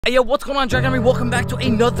Hey yo, what's going on, Dragon Army? Welcome back to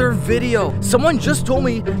another video. Someone just told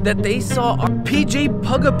me that they saw our PJ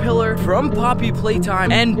Pug-A-Pillar from Poppy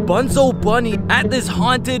Playtime and Bunzo Bunny at this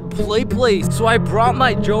haunted play place. So I brought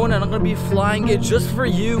my drone and I'm gonna be flying it just for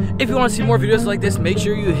you. If you want to see more videos like this, make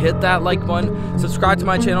sure you hit that like button, subscribe to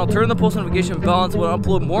my channel, turn the post notification bell on so when I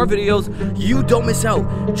upload more videos, you don't miss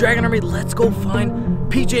out. Dragon Army, let's go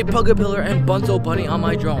find PJ Pug-A-Pillar and Bunzo Bunny on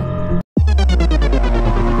my drone.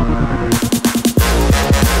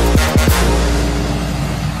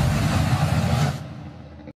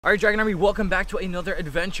 Alright, Dragon Army, welcome back to another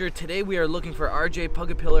adventure. Today we are looking for RJ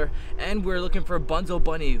Pug-A-Pillar and we're looking for Bunzo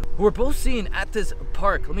Bunny, who we're both seen at this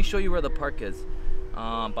park. Let me show you where the park is.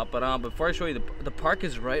 Before I show you, the park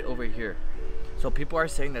is right over here. So people are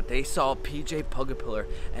saying that they saw PJ Pug-A-Pillar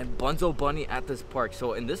and Bunzo Bunny at this park.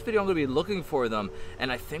 So in this video I'm going to be looking for them,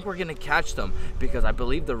 and I think we're going to catch them because I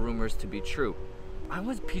believe the rumors to be true. I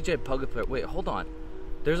was PJ Pug-A-Pillar. Wait, hold on.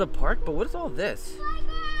 There's a park, but what is all this?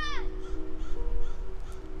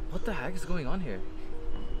 What the heck is going on here?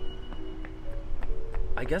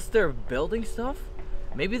 I guess they're building stuff?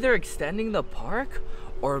 Maybe they're extending the park?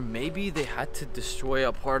 Or maybe they had to destroy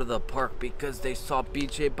a part of the park because they saw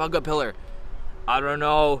PJ Pug-A-Pillar. I don't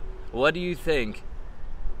know. What do you think?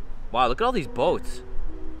 Wow, look at all these boats.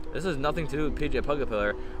 This has nothing to do with PJ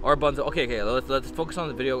Pug-A-Pillar or Bunzo. Okay, let's focus on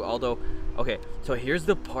the video, Aldo. Okay, so here's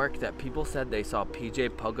the park that people said they saw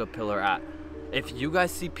PJ Pug-A-Pillar at. If you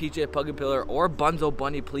guys see PJ Pug-A-Pillar or Bunzo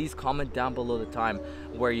Bunny, please comment down below the time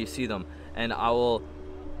where you see them, and I will.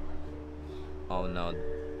 Oh no!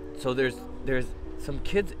 So there's some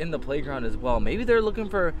kids in the playground as well. Maybe they're looking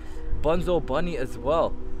for Bunzo Bunny as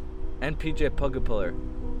well, and PJ Pug-A-Pillar.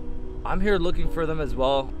 I'm here looking for them as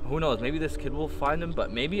well. Who knows? Maybe this kid will find them,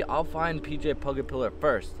 but maybe I'll find PJ Pug-A-Pillar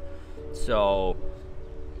first. So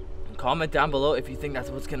comment down below if you think that's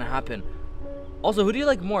what's gonna happen. Also, who do you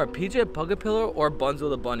like more, PJ Pug-A-Pillar or Bunzo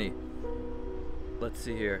the Bunny? Let's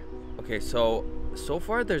see here. Okay, so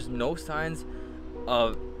far there's no signs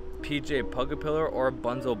of PJ Pug-A-Pillar or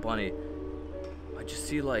Bunzo Bunny. I just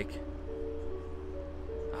see like,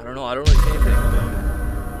 I don't know, I don't really see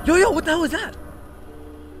anything. Yo, what the hell was that?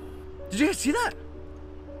 Did you guys see that?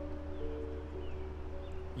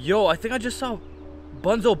 Yo, I think I just saw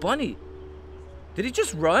Bunzo Bunny. Did he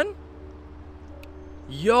just run?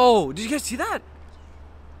 Yo, did you guys see that?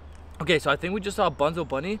 Okay, so I think we just saw Bunzo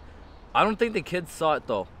Bunny. I don't think the kids saw it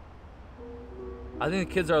though. I think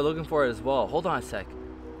the kids are looking for it as well. Hold on a sec.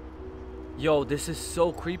 Yo, this is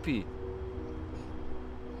so creepy.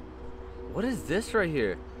 What is this right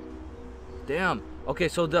here? Damn. Okay,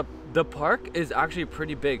 so the park is actually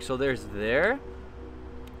pretty big. So there's there.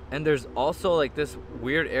 And there's also like this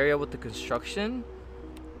weird area with the construction.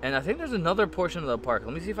 And I think there's another portion of the park.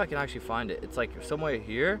 Let me see if I can actually find it. It's like somewhere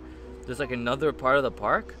here. There's like another part of the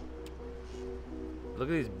park. Look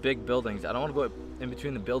at these big buildings. I don't want to go in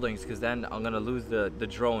between the buildings because then I'm going to lose the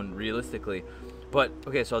drone realistically. But,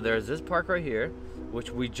 okay, so there's this park right here, which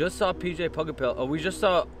we just saw PJ Pug-A-Pillar. We just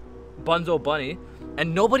saw Bunzo Bunny.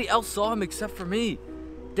 And nobody else saw him except for me.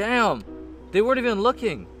 Damn. They weren't even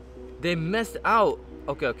looking. They missed out.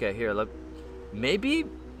 Okay, here, look. Maybe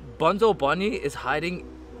Bunzo Bunny is hiding,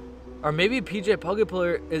 or maybe PJ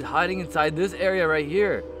Pug-A-Pillar is hiding inside this area right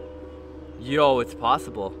here. Yo, it's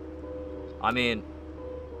possible. I mean,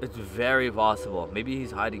 it's very possible. Maybe he's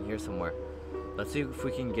hiding here somewhere. Let's see if we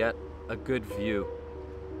can get a good view.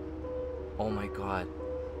 Oh my god.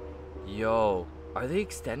 Yo, are they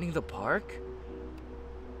extending the park?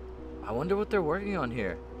 I wonder what they're working on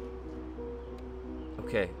here.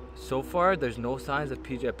 Okay, so far there's no signs of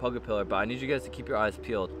PJ Pug-A-Pillar, but I need you guys to keep your eyes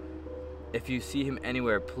peeled. If you see him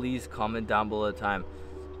anywhere, please comment down below the time.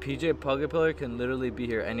 PJ Pug-A-Pillar can literally be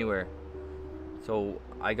here anywhere. So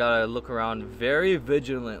I gotta look around very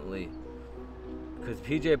vigilantly. Because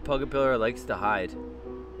PJ Pug-A-Pillar likes to hide.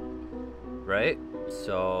 Right?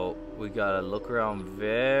 So we gotta look around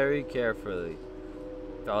very carefully.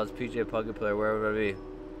 If that was PJ Pug-A-Pillar, where would it be?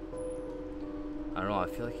 I don't know, I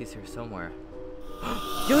feel like he's here somewhere.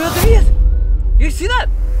 Yo, there he is! You see that?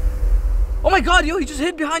 Oh my god, yo, he just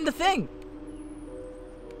hid behind the thing.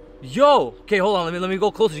 Yo, okay, hold on, let me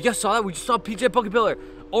go closer. You guys saw that? We just saw PJ Pug-A-Pillar.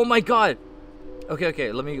 Oh my god.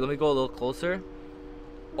 Okay, let me go a little closer.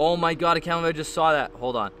 Oh my god, I can't believe I just saw that.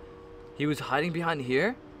 Hold on. He was hiding behind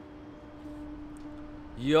here?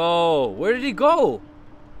 Yo, where did he go?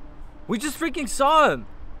 We just freaking saw him.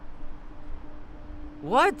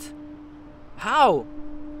 What? How?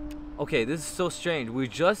 Okay, this is so strange. We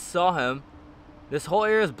just saw him. This whole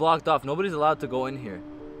area is blocked off. Nobody's allowed to go in here.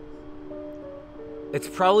 It's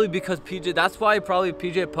probably because PJ, that's why probably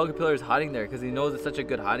PJ Pug-A-Pillar is hiding there, because he knows it's such a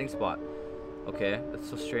good hiding spot. Okay, that's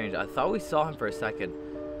so strange. I thought we saw him for a second.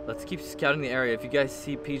 Let's keep scouting the area. If you guys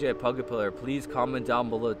see PJ Pug-A-Pillar, please comment down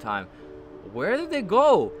below time. Where did they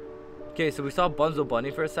go? Okay, so we saw Bunzo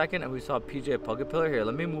Bunny for a second, and we saw PJ Pug-A-Pillar. Here,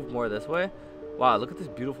 let me move more this way. Wow, look at this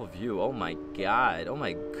beautiful view. Oh my god. Oh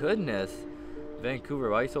my goodness. Vancouver,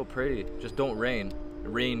 why are you so pretty? Just don't rain.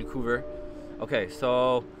 Vancouver. Okay,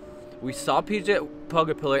 so we saw PJ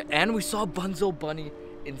Pug-A-Pillar, and we saw Bunzo Bunny.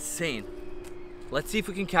 Insane. Let's see if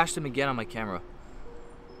we can catch them again on my camera.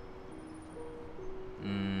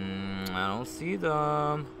 I don't see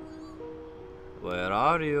them. Where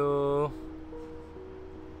are you?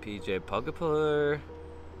 PJ Pug-A-Pillar.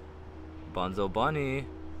 Bunzo Bunny.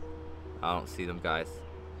 I don't see them, guys.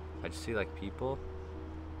 I just see like people.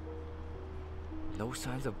 No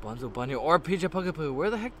signs of Bunzo Bunny or PJ Pug-A-Pillar. Where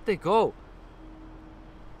the heck did they go?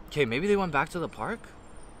 Okay, maybe they went back to the park.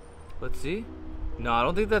 Let's see. No, I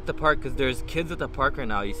don't think that's the park because there's kids at the park right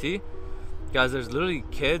now. You see? Guys, there's literally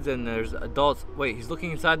kids and there's adults. Wait, he's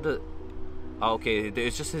looking inside the... Oh, okay,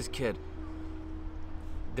 it's just his kid.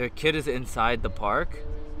 Their kid is inside the park,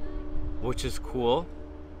 which is cool.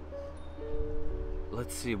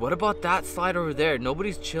 Let's see. What about that slide over there?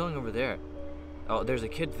 Nobody's chilling over there. Oh, there's a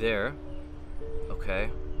kid there. Okay.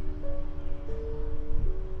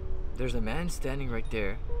 There's a man standing right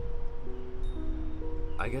there.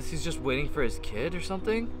 I guess he's just waiting for his kid or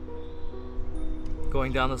something.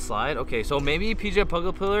 Going down the slide. Okay, so maybe PJ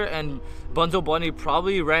Pug-A-Pillar and Bunzo Bunny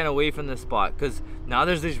probably ran away from this spot because now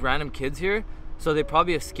there's these random kids here, so they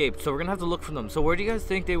probably escaped. So we're gonna have to look for them. So where do you guys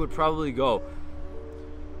think they would probably go?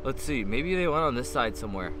 Let's see. Maybe they went on this side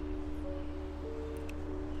somewhere.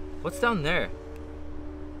 What's down there?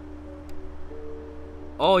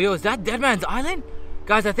 Oh, yo, is that Dead Man's Island?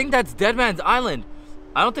 Guys, I think that's Dead Man's Island.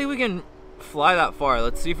 I don't think we can fly that far.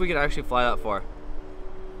 Let's see if we can actually fly that far.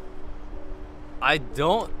 I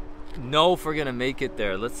don't know if we're gonna make it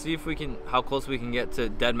there. Let's see if we can, how close we can get to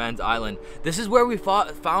Dead Man's Island. This is where we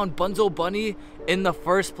found Bunzo Bunny in the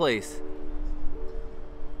first place.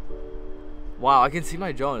 Wow, I can see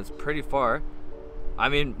my drone. It's pretty far. I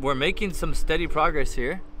mean, we're making some steady progress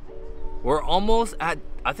here. We're almost at,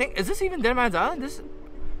 I think, is this even Dead Man's Island? This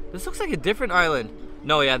looks like a different island.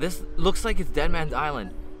 No, yeah, this looks like it's Dead Man's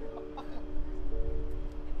Island.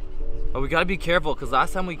 But we gotta be careful because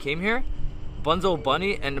last time we came here, Bunzo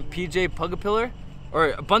Bunny and PJ Pug-A-Pillar,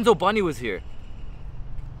 or Bunzo Bunny was here.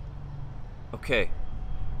 Okay.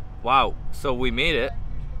 Wow, so we made it.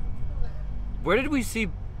 Where did we see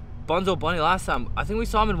Bunzo Bunny last time? I think we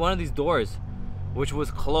saw him in one of these doors, which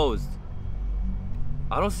was closed.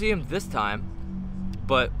 I don't see him this time,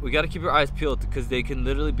 but we gotta keep our eyes peeled because they can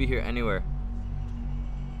literally be here anywhere.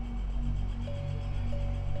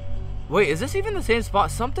 Wait, is this even the same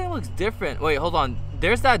spot? Something looks different. Wait, hold on.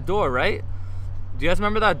 There's that door, right? Do you guys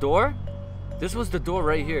remember that door? This was the door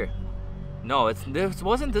right here. No, this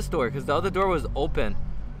wasn't this door because the other door was open.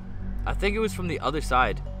 I think it was from the other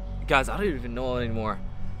side. Guys, I don't even know anymore.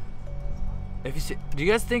 If you see, do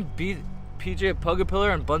you guys think PJ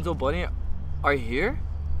Pug-A-Pillar and Bunzo Bunny are here?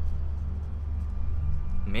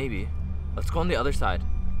 Maybe. Let's go on the other side.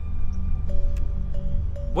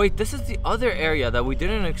 Wait, this is the other area that we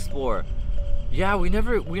didn't explore. Yeah, we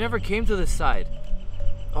never came to this side.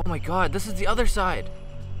 Oh my god, this is the other side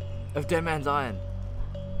of Dead Man's Island.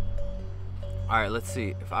 Alright, let's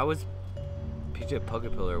see. If I was PJ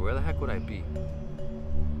Pug-A-Pillar, where the heck would I be?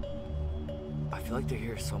 I feel like they're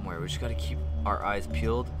here somewhere. We just gotta keep our eyes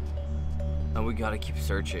peeled and we gotta keep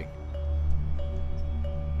searching.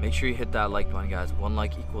 Make sure you hit that like button, guys. 1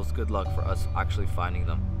 like equals good luck for us actually finding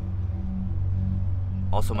them.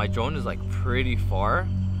 Also, my drone is like pretty far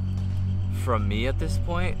from me at this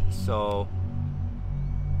point, so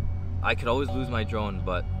I could always lose my drone,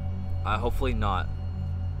 but hopefully not.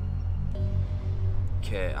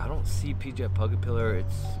 Okay, I don't see PJ Pug-A-Pillar.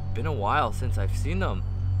 It's been a while since I've seen them.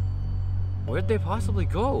 Where'd they possibly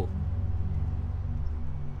go?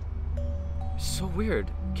 So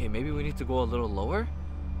weird. Okay, maybe we need to go a little lower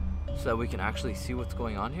so that we can actually see what's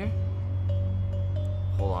going on here.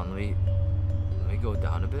 Hold on, let me go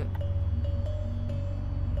down a bit.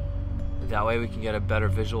 That way we can get a better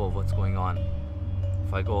visual of what's going on.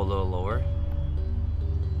 If I go a little lower.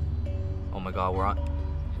 Oh my god, we're on.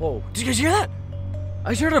 Whoa, did you guys hear that?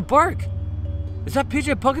 I just heard a bark. Is that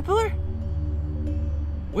PJ Pug-A-Pillar?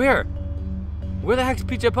 Where? Where the heck's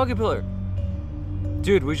PJ Pug-A-Pillar?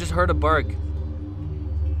 Dude, we just heard a bark.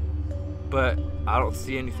 But I don't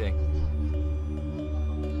see anything.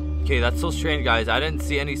 Okay, that's so strange, guys. I didn't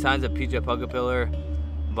see any signs of PJ Pug-A-Pillar,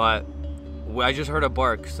 but I just heard a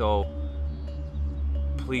bark, so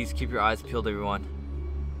please keep your eyes peeled, everyone.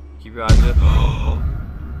 Keep your eyes peeled.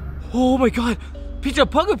 Oh my god. PJ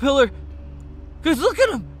Pug-A-Pillar. Guys, look at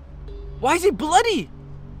him. Why is he bloody?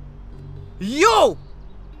 Yo!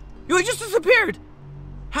 Yo, he just disappeared.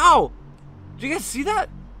 How? Did you guys see that?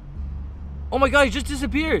 Oh my god, he just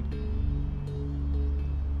disappeared.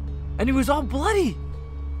 And he was all bloody.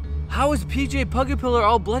 How is PJ Pug-A-Pillar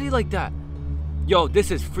all bloody like that? Yo,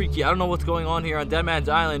 this is freaky. I don't know what's going on here on Dead Man's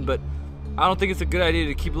Island, but I don't think it's a good idea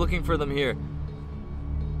to keep looking for them here.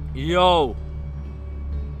 Yo.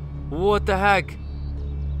 What the heck?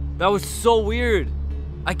 That was so weird.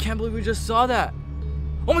 I can't believe we just saw that.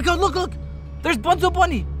 Oh my god, look, look. There's Bunzo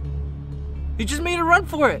Bunny. He just made a run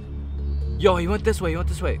for it. Yo, he went this way, he went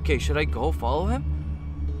this way. Okay, should I go follow him?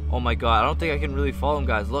 Oh my god, I don't think I can really follow him,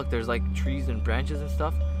 guys. Look, there's like trees and branches and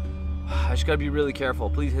stuff. I just gotta be really careful.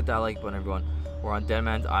 Please hit that like button, everyone. We're on Dead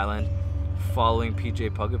Man's Island, following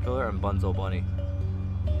PJ Pug-A-Pillar and Bunzo Bunny.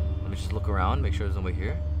 Let me just look around, make sure there's nobody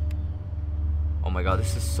here. Oh my god,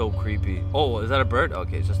 this is so creepy. Oh, is that a bird?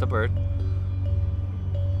 Okay, it's just a bird.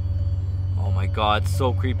 Oh my god,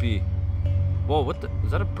 so creepy. Whoa, what the? Is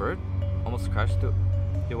that a bird? Almost crashed through.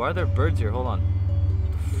 Hey, why are there birds here? Hold on.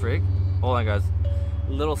 What the frig? Hold on, guys.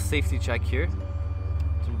 A little safety check here.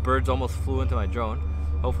 Some birds almost flew into my drone.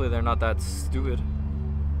 Hopefully they're not that stupid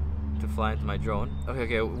to fly into my drone. Okay,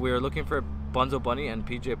 okay, we're looking for Bunzo Bunny and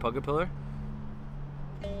PJ Pug-A-Pillar.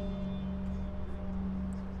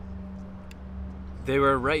 They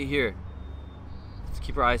were right here. Let's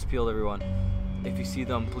keep our eyes peeled, everyone. If you see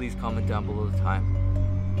them, please comment down below the time.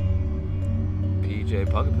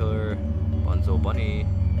 PJ Pug-A-Pillar, Bunzo Bunny.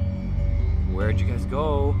 Where'd you guys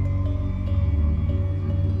go?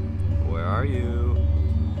 Where are you?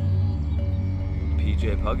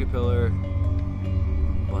 PJ Pug-A-Pillar,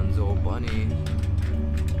 Bunzo Bunny.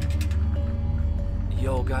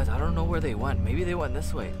 Yo, guys, I don't know where they went. Maybe they went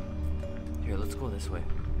this way. Here, let's go this way.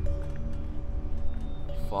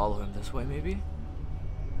 Follow him this way, maybe?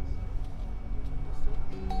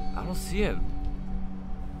 I don't see him.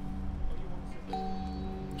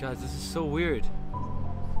 Guys, this is so weird.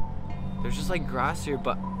 There's just like grass here,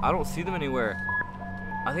 but I don't see them anywhere.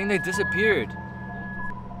 I think they disappeared.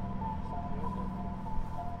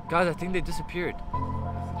 Guys, I think they disappeared.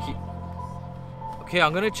 Okay,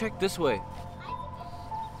 I'm gonna check this way.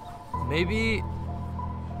 Maybe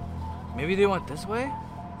they went this way?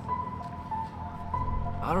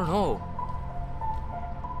 I don't know.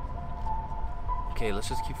 Okay, let's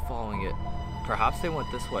just keep following it. Perhaps they went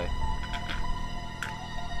this way.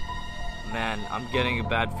 Man, I'm getting a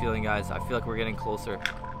bad feeling, guys. I feel like we're getting closer.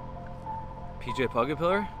 PJ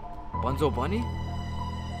Pug-A-Pillar? Bunzo Bunny?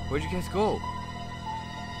 Where'd you guys go?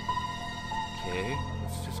 Okay,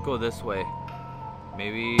 let's just go this way.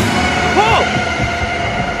 Maybe... Whoa!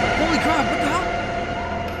 Holy crap, what the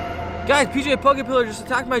hell? Guys, PJ Pug-A-Pillar just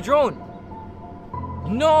attacked my drone.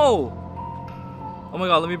 No! Oh my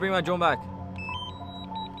god, let me bring my drone back.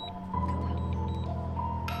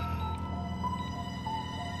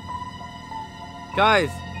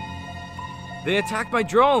 Guys, they attacked my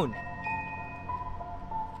drone.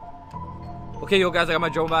 Okay, yo guys, I got my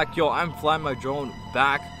drone back. Yo, I'm flying my drone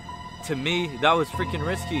back to me. That was freaking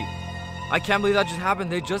risky. I can't believe that just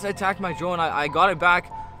happened. They just attacked my drone. I got it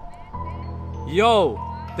back. Yo,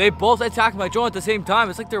 they both attacked my drone at the same time.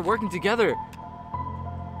 It's like they're working together.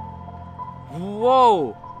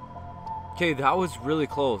 Whoa. Okay, that was really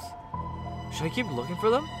close. Should I keep looking for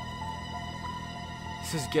them?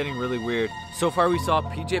 This is getting really weird. So far we saw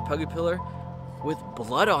PJ Pug-A-Pillar with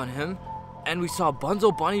blood on him, and we saw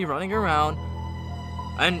Bunzo Bunny running around,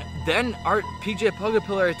 and then our PJ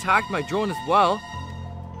Pug-A-Pillar attacked my drone as well.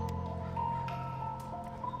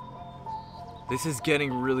 This is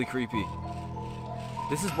getting really creepy.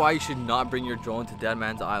 This is why you should not bring your drone to Dead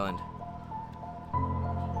Man's Island.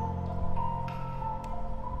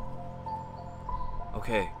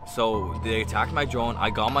 Okay, so they attacked my drone. I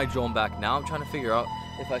got my drone back. Now I'm trying to figure out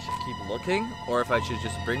if I should keep looking or if I should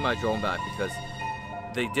just bring my drone back, because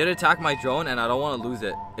they did attack my drone and I don't want to lose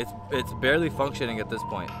it. It's barely functioning at this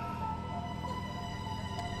point.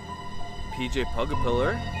 PJ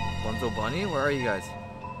Pug-A-Pillar, Bunzo Bunny, where are you guys?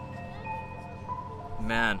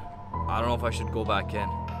 Man, I don't know if I should go back in.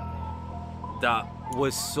 That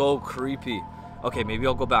was so creepy. Okay, maybe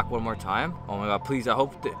I'll go back one more time. Oh my god, please, I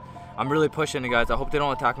hope I'm really pushing it, guys. I hope they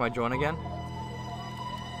don't attack my drone again.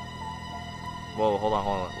 Whoa, hold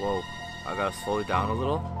on. Whoa, I gotta slow it down a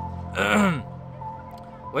little.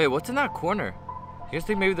 Wait, what's in that corner? You guys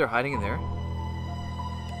think maybe they're hiding in there?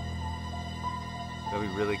 Gotta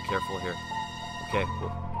be really careful here. Okay,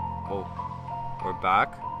 whoa. We're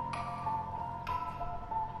back.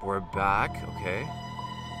 We're back, okay.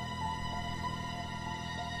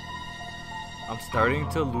 I'm starting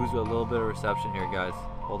to lose a little bit of reception here, guys.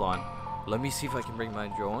 Hold on. Let me see if I can bring my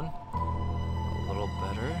drone a little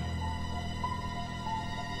better.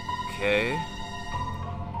 Okay.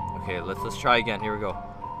 Okay, let's try again. Here we go.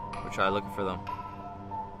 We'll try looking for them.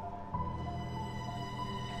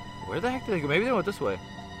 Where the heck did they go? Maybe they went this way.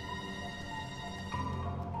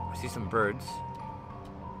 I see some birds.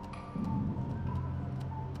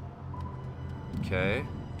 Okay.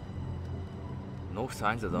 No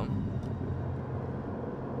signs of them.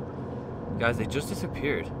 Guys, they just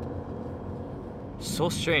disappeared. So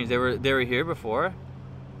strange. They were here before,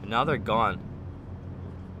 and now they're gone.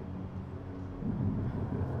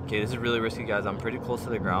 Okay, this is really risky, guys. I'm pretty close to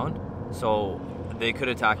the ground, so they could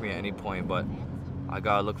attack me at any point, but I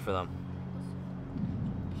gotta look for them.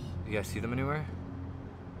 You guys see them anywhere?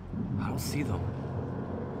 I don't see them.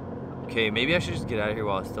 Okay, maybe I should just get out of here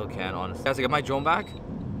while I still can, honestly. Guys, I got my drone back.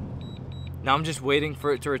 Now I'm just waiting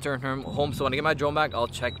for it to return home, so when I get my drone back, I'll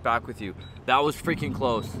check back with you. That was freaking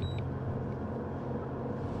close.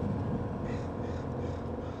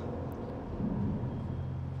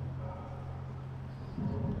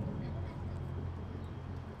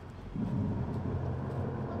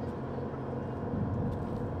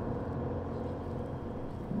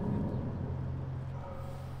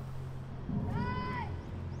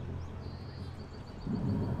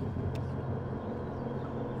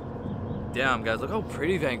 Damn, guys, look how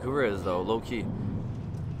pretty Vancouver is, though, low-key.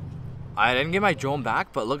 I didn't get my drone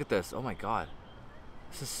back, but look at this. Oh my god.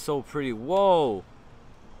 This is so pretty. Whoa.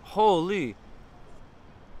 Holy.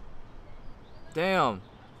 Damn.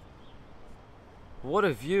 What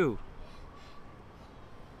a view.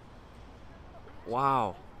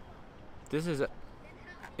 Wow. This is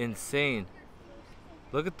insane.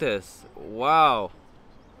 Look at this. Wow.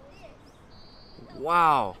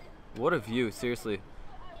 Wow. What a view, seriously.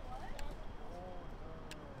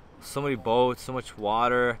 So many boats, so much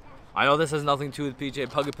water. I know this has nothing to do with PJ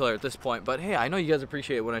Pug-A-Pillar at this point, but hey, I know you guys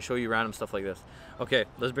appreciate it when I show you random stuff like this. Okay,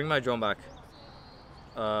 let's bring my drone back.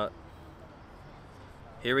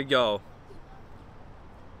 Here we go.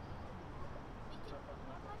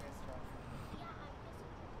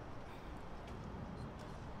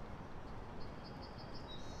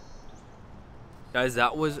 Guys,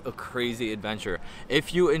 that was a crazy adventure.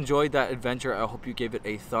 If you enjoyed that adventure, I hope you gave it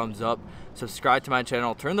a thumbs up. Subscribe to my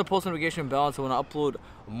channel. Turn the post notification bell on so when I upload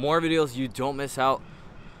more videos, you don't miss out.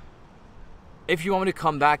 If you want me to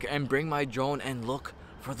come back and bring my drone and look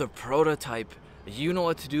for the prototype, you know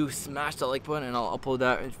what to do. Smash the like button and I'll upload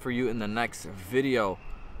that for you in the next video.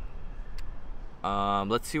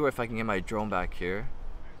 Let's see if I can get my drone back here.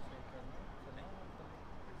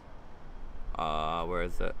 Where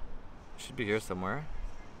is it? Should be here somewhere.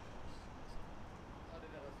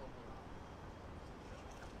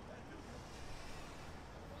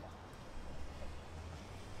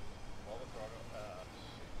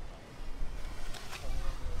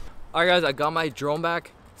 Alright guys, I got my drone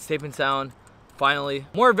back, safe and sound, finally.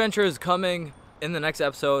 More adventures coming in the next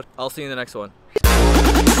episode. I'll see you in the next one.